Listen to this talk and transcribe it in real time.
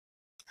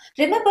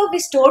Remember, we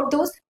stored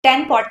those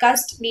 10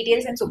 podcast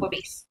details in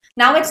Supabase.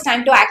 Now it's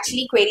time to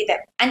actually query them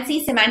and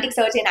see semantic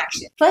search in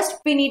action. First,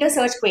 we need a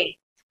search query.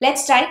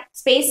 Let's try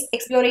space,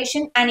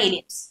 exploration, and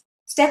aliens.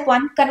 Step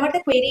 1, convert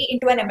the query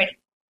into an embedding,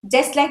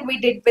 just like we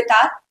did with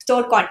our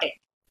stored content.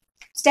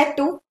 Step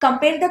 2,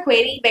 compare the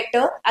query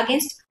vector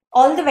against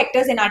all the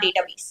vectors in our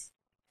database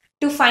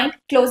to find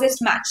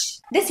closest match.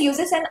 This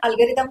uses an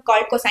algorithm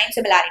called Cosine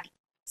Similarity.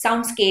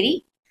 Sounds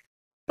scary,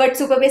 but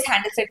Supabase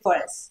handles it for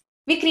us.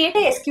 We create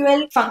a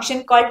SQL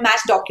function called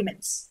match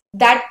documents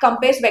that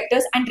compares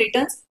vectors and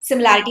returns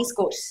similarity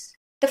scores.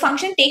 The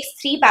function takes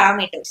 3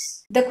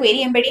 parameters: the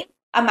query embedding,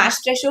 a match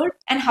threshold,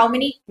 and how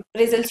many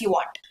results you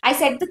want. I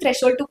set the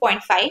threshold to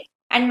 0.5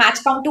 and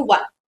match count to 1.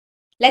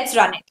 Let's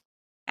run it.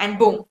 And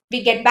boom,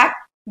 we get back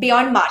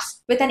beyond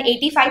Mars with an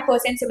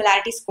 85%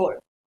 similarity score,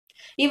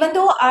 even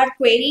though our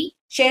query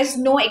shares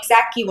no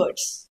exact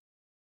keywords.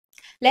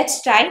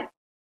 Let's try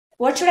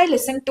what should I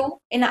listen to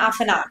in half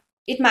an hour.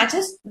 It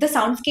matches the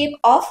soundscape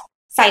of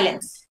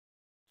silence.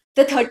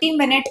 The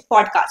 30-minute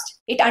podcast,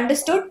 it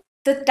understood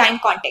the time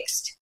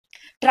context.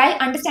 Try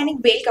understanding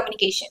whale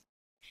communication.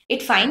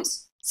 It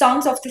finds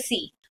sounds of the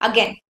sea.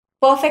 Again,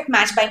 perfect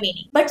match by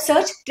meaning. But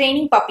search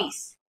training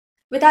puppies.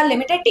 With our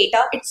limited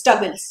data, it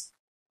struggles.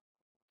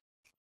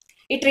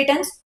 It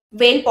returns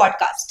whale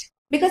podcast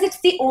because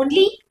it's the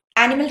only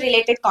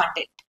animal-related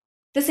content.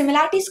 The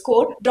similarity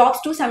score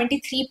drops to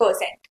 73%,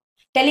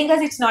 telling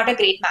us it's not a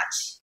great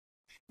match.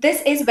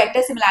 This is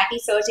vector similarity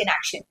search in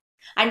action,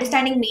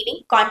 understanding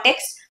meaning,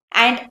 context,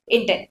 and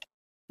intent.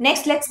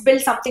 Next, let's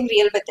build something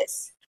real with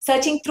this,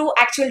 searching through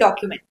actual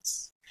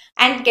documents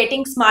and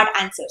getting smart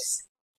answers.